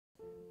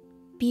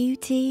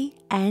Beauty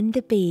and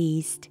the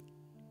Beast.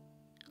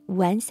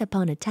 Once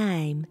upon a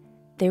time,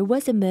 there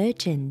was a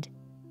merchant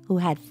who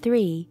had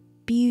 3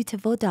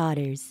 beautiful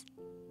daughters.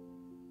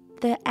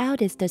 The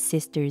eldest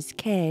sisters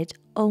cared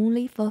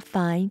only for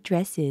fine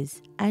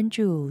dresses and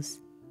jewels.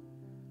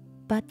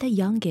 But the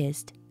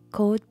youngest,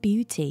 called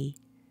Beauty,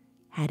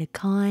 had a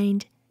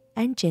kind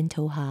and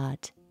gentle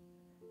heart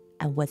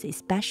and was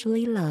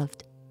especially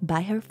loved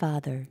by her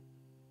father.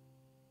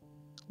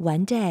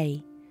 One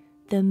day,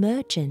 the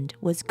merchant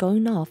was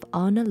going off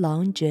on a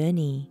long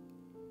journey,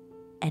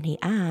 and he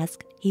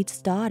asked his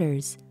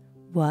daughters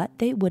what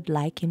they would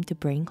like him to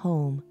bring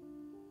home.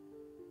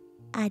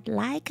 "I'd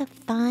like a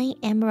fine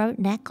emerald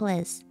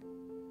necklace,"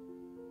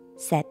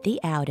 said the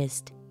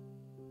eldest.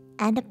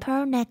 "and a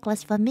pearl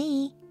necklace for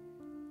me,"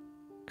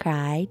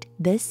 cried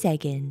the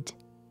second.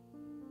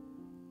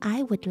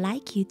 "I would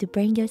like you to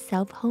bring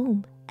yourself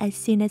home as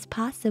soon as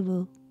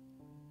possible,"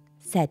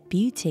 said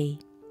Beauty.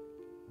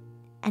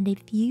 "and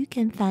if you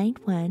can find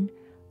one,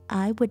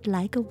 I would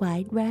like a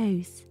white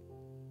rose."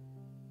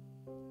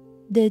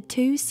 The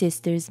 2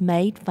 sisters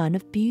made fun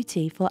of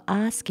Beauty for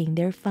asking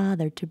their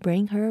father to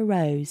bring her a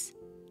rose.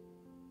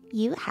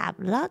 "You have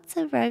lots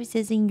of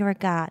roses in your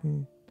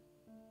garden,"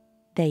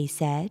 they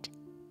said.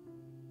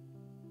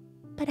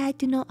 "But I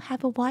do not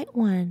have a white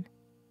one,"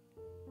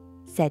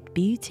 said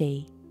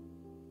Beauty,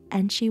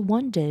 and she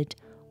wondered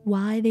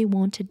why they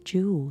wanted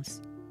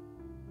jewels.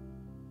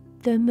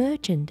 The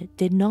merchant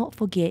did not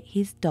forget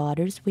his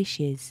daughter's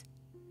wishes,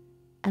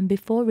 and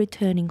before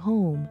returning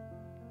home,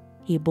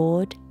 he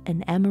bought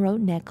an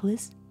emerald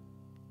necklace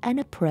and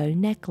a pearl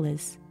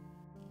necklace.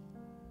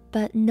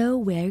 But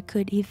nowhere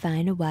could he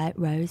find a white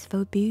rose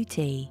for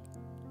Beauty,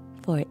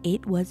 for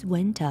it was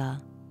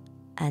winter,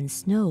 and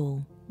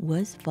snow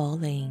was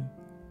falling.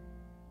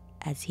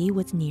 As he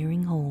was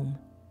nearing home,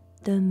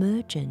 the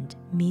merchant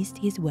missed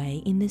his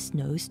way in the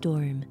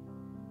snowstorm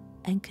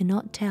and could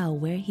not tell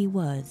where he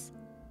was.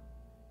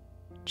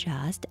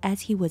 Just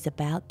as he was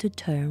about to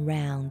turn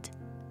round,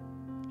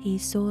 he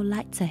saw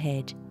lights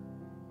ahead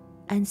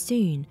and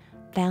soon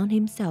found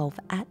himself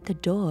at the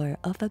door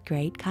of a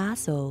great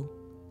castle.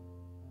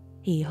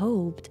 He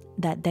hoped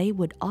that they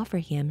would offer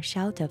him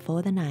shelter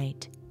for the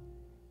night,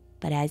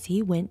 but as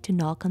he went to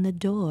knock on the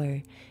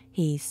door,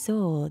 he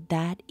saw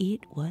that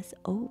it was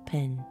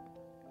open.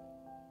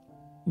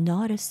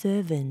 Not a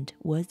servant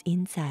was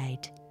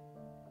inside,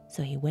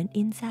 so he went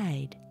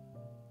inside.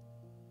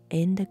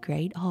 In the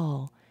great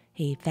hall,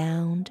 he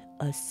found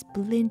a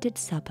splendid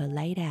supper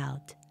laid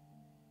out.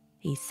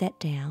 He sat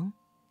down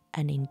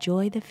and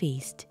enjoyed the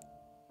feast.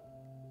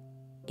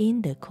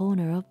 In the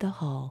corner of the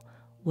hall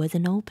was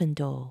an open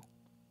door,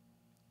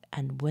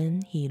 and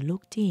when he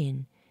looked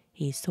in,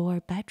 he saw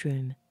a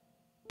bedroom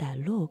that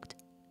looked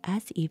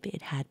as if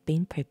it had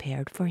been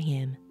prepared for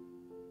him.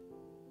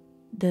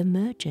 The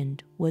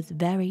merchant was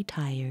very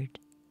tired,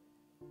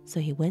 so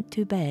he went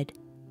to bed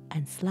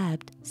and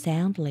slept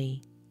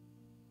soundly.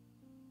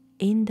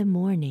 In the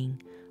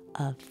morning,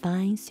 a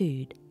fine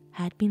suit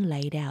had been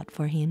laid out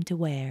for him to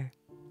wear,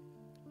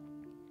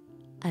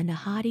 and a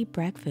hearty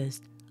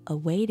breakfast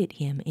awaited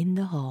him in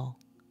the hall.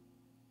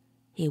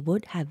 He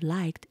would have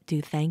liked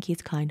to thank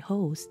his kind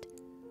host,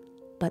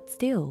 but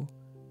still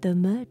the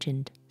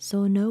merchant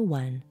saw no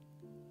one.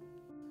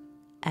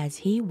 As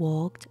he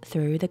walked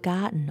through the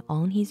garden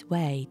on his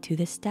way to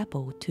the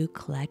stable to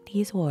collect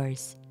his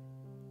horse,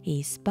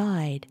 he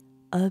spied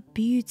a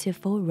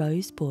beautiful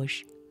rose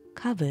bush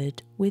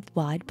covered with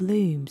white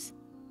blooms.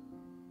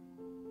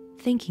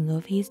 Thinking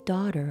of his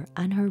daughter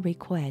and her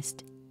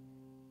request,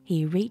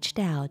 he reached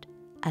out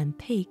and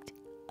picked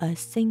a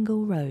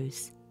single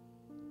rose.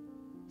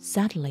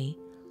 Suddenly,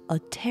 a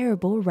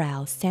terrible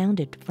row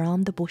sounded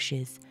from the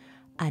bushes,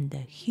 and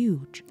the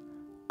huge,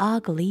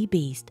 ugly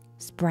beast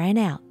sprang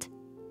out.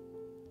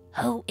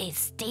 "Who is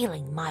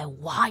stealing my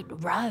white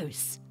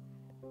rose?"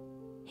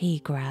 he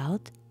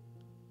growled.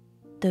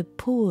 The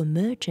poor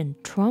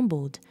merchant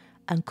trembled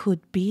and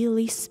could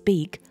barely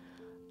speak.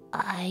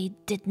 "I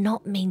did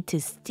not mean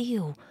to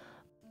steal.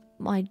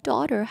 My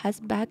daughter has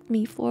begged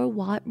me for a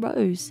white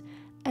rose,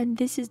 and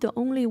this is the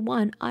only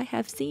one I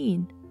have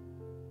seen."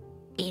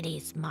 "It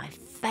is my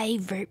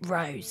favorite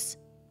rose,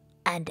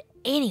 and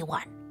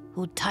anyone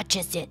who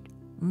touches it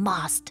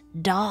must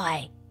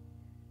die,"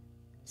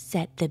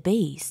 said the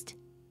beast.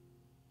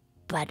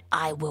 "But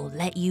I will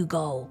let you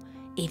go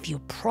if you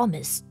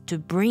promise to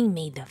bring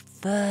me the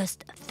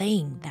first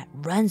thing that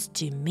runs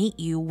to meet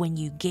you when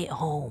you get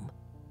home."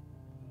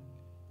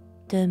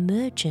 The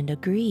merchant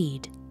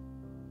agreed,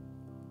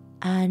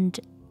 and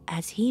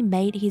as he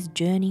made his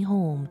journey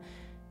home,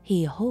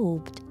 he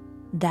hoped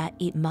that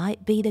it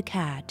might be the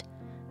cat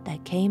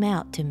that came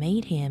out to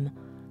meet him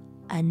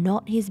and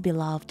not his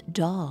beloved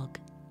dog.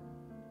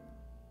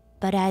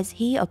 But as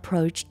he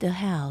approached the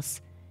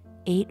house,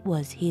 it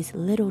was his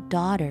little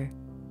daughter,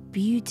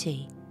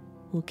 Beauty,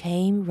 who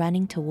came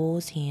running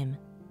towards him.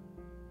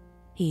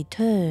 He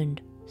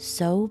turned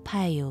so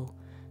pale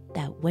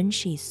that when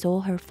she saw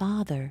her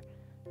father,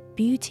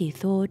 Beauty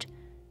thought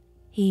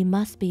he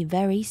must be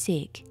very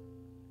sick.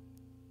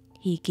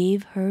 He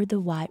gave her the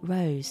white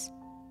rose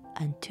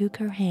and took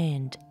her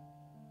hand.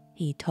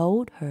 He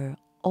told her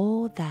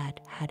all that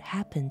had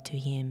happened to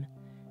him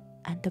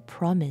and the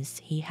promise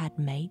he had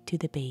made to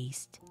the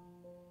beast.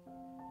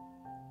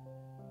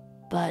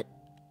 But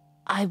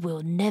I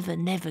will never,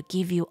 never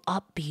give you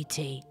up,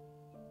 Beauty,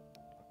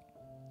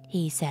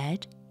 he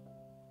said.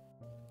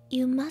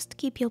 You must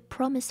keep your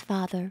promise,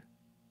 father,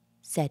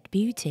 said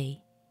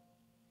Beauty.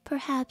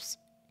 Perhaps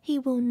he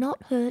will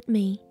not hurt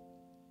me.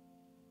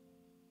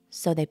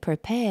 So they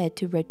prepared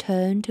to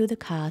return to the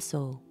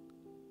castle.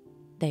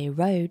 They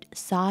rode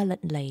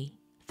silently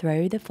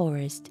through the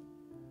forest,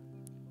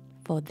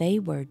 for they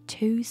were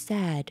too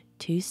sad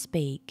to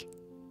speak.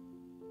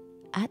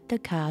 At the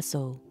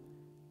castle,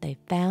 they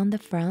found the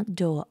front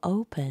door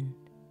open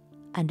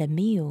and a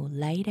meal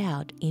laid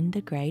out in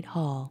the great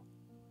hall.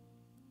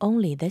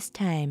 Only this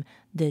time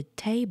the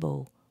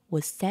table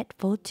was set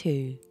for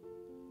two.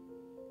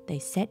 They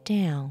sat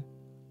down,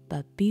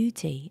 but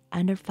Beauty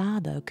and her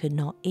father could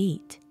not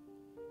eat.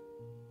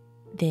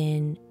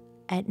 Then,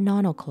 at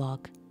 9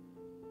 o'clock,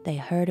 they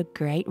heard a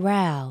great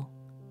row,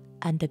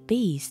 and the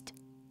beast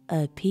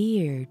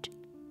appeared.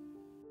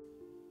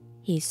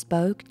 He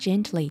spoke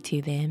gently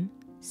to them,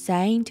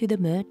 saying to the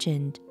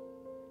merchant,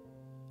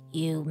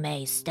 You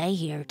may stay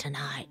here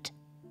tonight,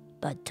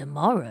 but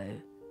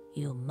tomorrow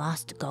you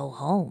must go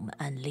home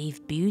and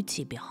leave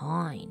Beauty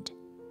behind.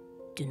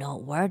 Do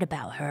not worry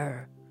about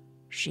her.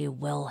 She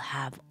will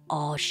have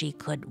all she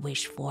could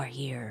wish for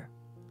here.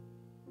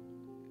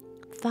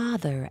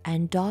 Father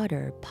and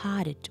daughter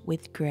parted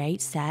with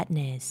great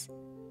sadness,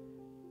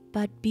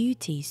 but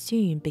Beauty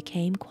soon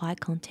became quite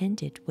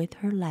contented with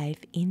her life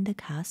in the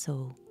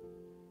castle.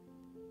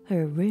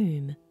 Her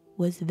room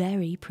was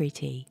very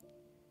pretty,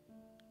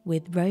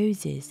 with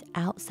roses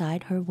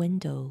outside her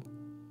window,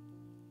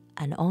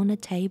 and on a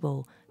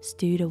table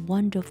stood a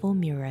wonderful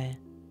mirror.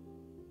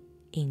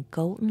 In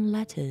golden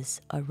letters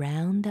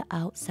around the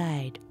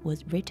outside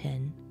was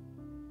written,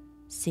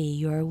 See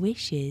your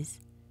wishes,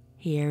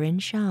 here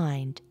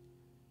enshrined.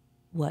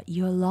 What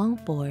you long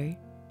for,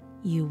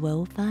 you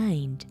will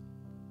find.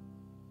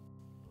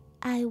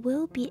 I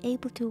will be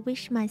able to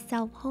wish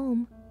myself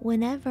home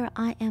whenever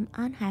I am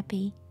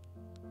unhappy,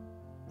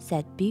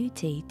 said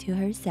Beauty to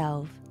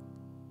herself,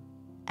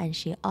 and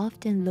she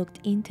often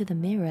looked into the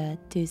mirror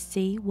to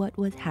see what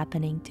was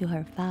happening to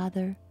her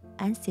father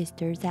and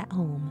sisters at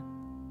home,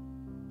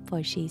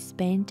 for she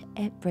spent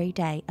every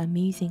day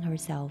amusing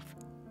herself,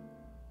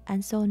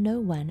 and saw no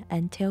one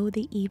until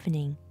the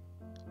evening,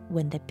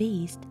 when the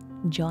beast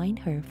joined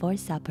her for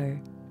supper.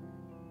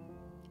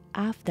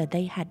 After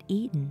they had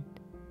eaten,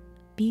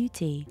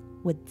 Beauty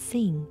would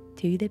sing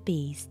to the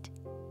beast.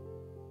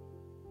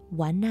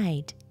 One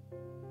night,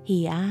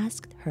 he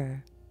asked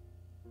her,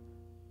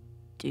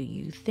 Do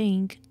you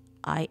think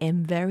I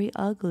am very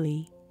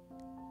ugly?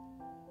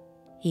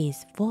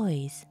 His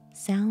voice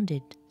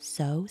sounded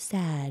so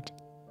sad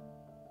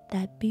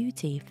that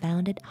Beauty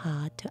found it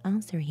hard to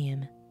answer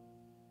him.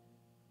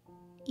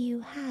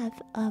 You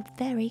have a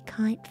very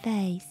kind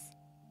face,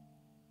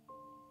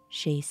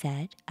 she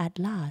said at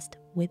last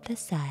with a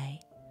sigh.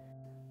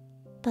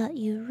 But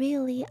you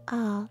really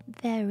are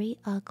very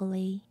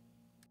ugly.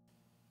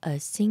 A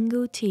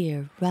single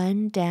tear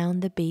ran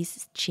down the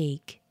beast's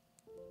cheek,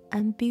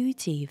 and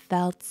Beauty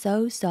felt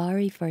so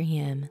sorry for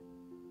him.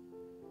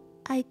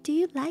 I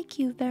do like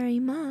you very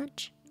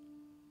much,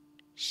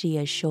 she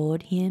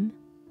assured him.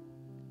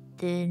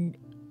 Then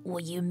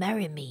will you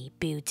marry me,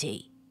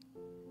 Beauty?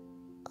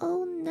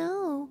 Oh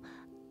no,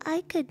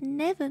 I could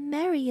never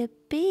marry a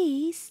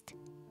beast,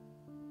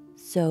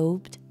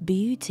 sobbed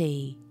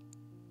Beauty.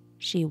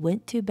 She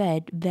went to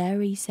bed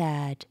very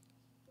sad,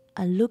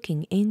 and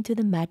looking into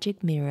the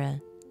magic mirror,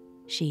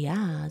 she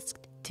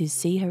asked to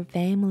see her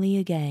family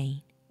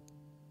again.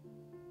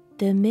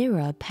 The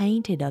mirror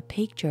painted a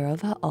picture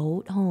of her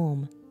old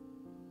home,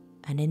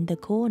 and in the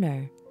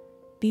corner,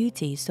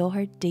 Beauty saw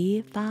her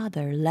dear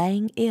father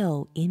lying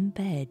ill in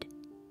bed.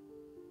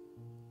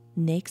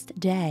 Next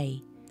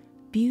day,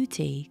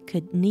 Beauty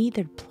could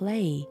neither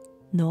play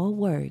nor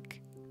work,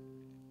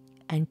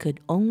 and could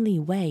only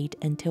wait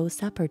until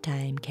supper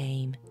time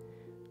came,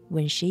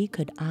 when she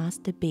could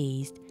ask the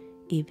beast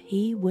if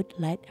he would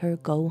let her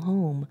go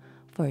home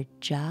for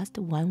just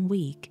 1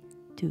 week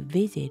to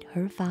visit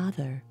her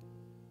father.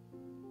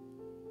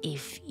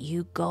 If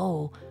you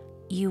go,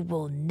 you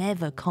will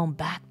never come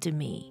back to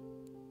me,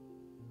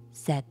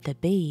 said the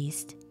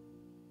beast.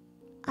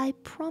 I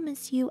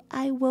promise you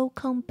I will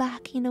come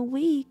back in a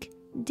week,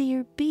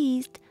 dear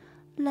beast.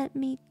 Let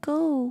me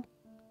go,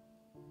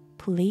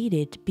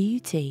 pleaded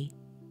Beauty.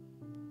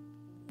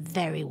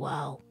 Very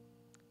well,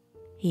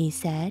 he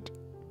said.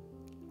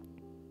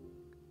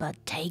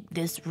 But take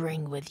this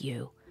ring with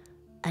you,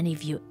 and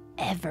if you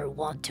ever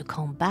want to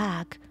come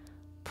back,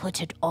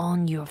 put it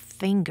on your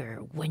finger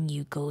when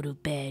you go to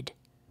bed,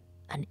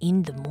 and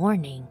in the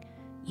morning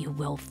you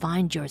will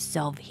find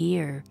yourself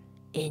here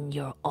in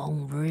your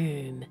own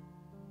room.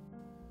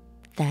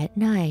 That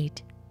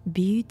night,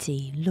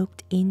 Beauty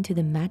looked into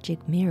the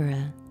magic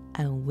mirror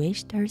and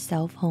wished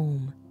herself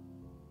home.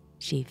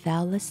 She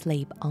fell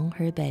asleep on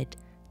her bed,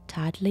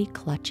 tightly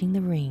clutching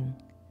the ring.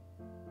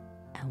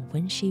 And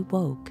when she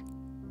woke,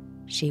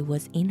 she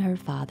was in her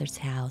father's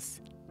house.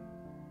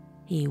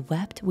 He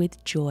wept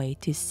with joy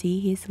to see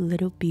his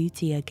little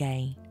Beauty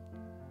again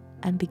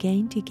and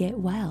began to get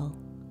well.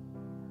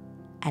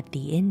 At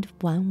the end of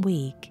 1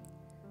 week,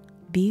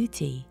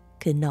 Beauty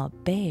could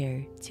not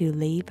bear to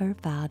leave her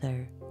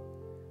father,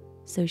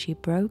 so she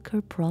broke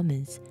her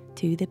promise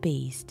to the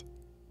Beast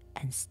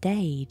and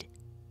stayed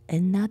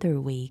another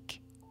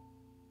week.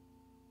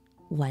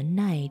 One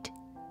night,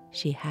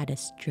 she had a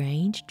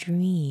strange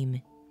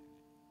dream.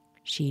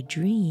 She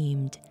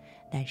dreamed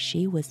that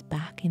she was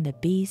back in the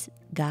Beast's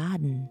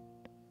garden,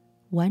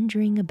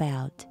 wandering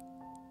about.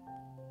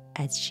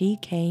 As she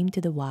came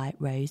to the white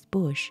rose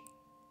bush,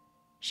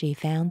 she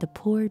found the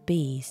poor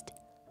Beast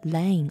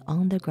laying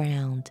on the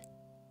ground,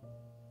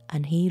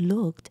 and he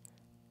looked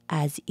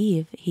as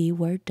if he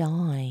were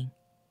dying.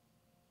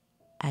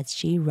 As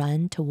she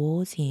ran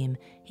towards him,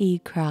 he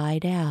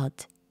cried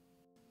out,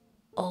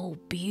 "Oh,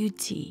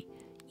 Beauty,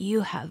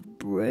 you have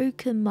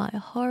broken my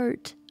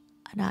heart,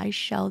 and I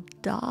shall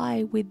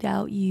die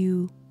without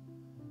you."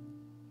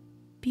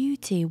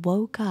 Beauty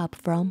woke up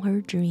from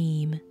her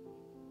dream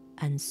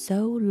and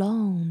so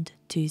longed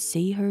to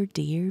see her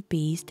dear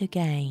Beast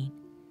again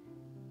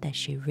that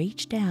she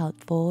reached out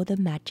for the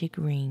magic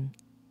ring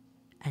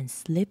and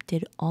slipped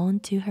it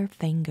onto her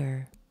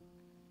finger.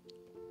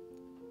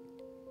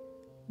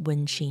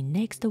 When she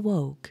next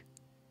awoke,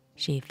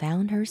 she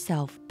found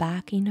herself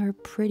back in her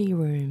pretty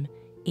room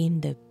in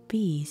the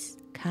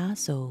Beast's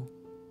castle,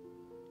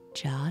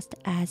 just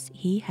as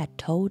he had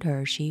told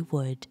her she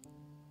would.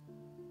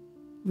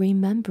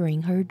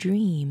 Remembering her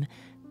dream,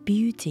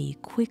 Beauty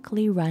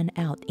quickly ran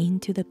out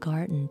into the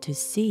garden to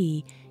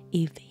see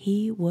if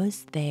he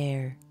was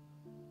there.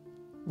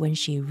 When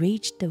she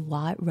reached the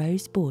white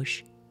rose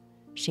bush,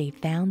 she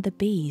found the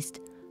Beast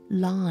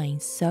lying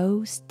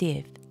so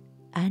stiff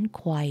and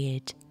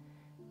quiet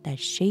that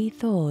she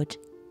thought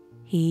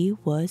he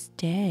was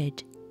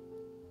dead.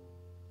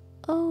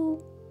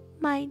 "Oh,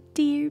 my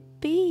dear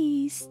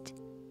Beast,"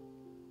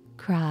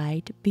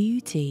 cried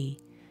Beauty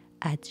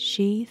as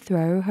she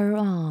threw her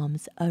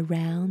arms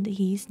around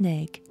his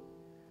neck.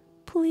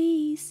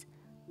 "Please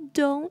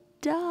don't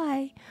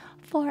die,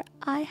 for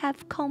I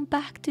have come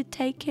back to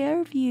take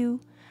care of you,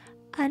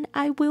 and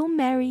I will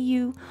marry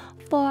you,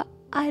 for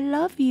I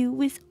love you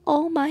with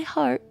all my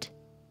heart."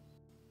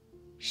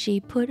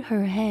 She put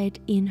her head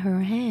in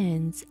her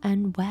hands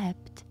and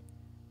wept,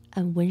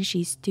 and when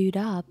she stood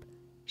up,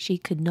 she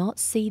could not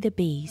see the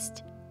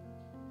Beast.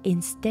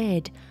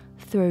 Instead,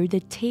 through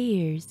the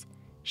tears,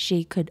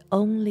 she could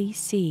only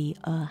see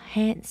a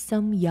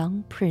handsome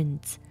young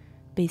prince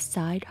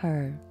beside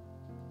her.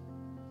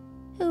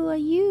 "Who are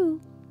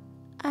you?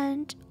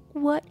 And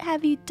what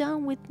have you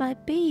done with my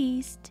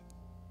Beast?"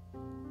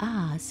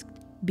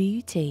 asked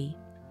Beauty.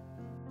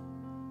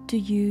 "Do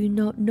you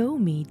not know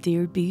me,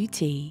 dear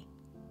Beauty?"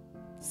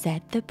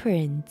 said the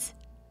prince.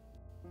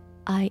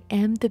 "I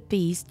am the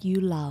Beast you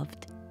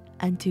loved,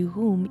 and to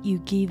whom you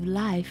give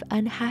life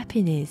and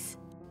happiness.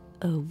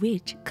 A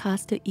witch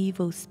cast an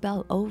evil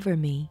spell over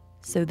me,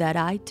 so that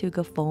I took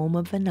a form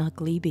of an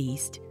ugly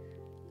beast,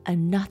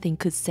 and nothing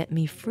could set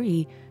me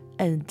free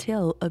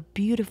until a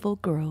beautiful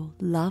girl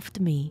loved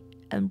me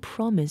and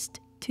promised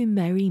to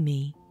marry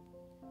me."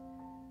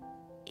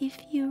 "If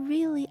you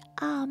really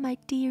are my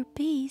dear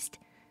Beast,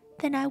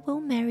 then I will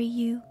marry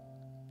you,"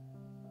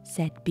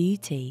 said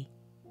Beauty.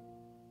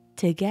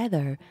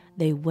 Together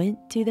they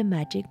went to the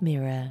magic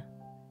mirror,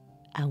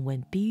 and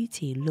when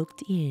Beauty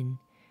looked in,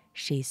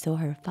 she saw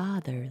her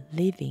father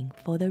living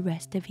for the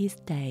rest of his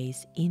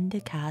days in the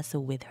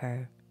castle with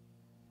her.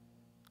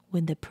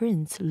 When the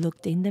prince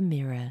looked in the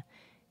mirror,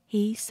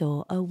 he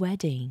saw a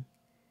wedding,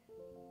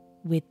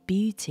 with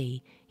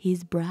Beauty,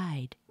 his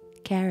bride,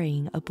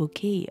 carrying a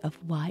bouquet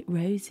of white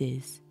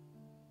roses.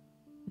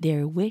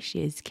 Their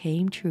wishes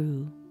came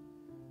true,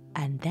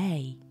 and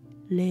they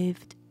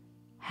lived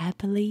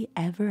happily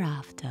ever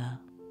after.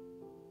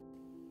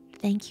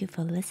 Thank you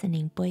for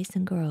listening, boys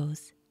and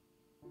girls.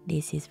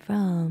 This is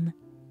from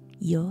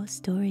Your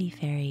Story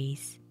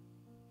Fairies.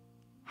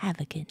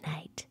 Have a good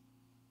night.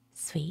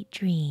 Sweet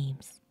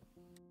dreams.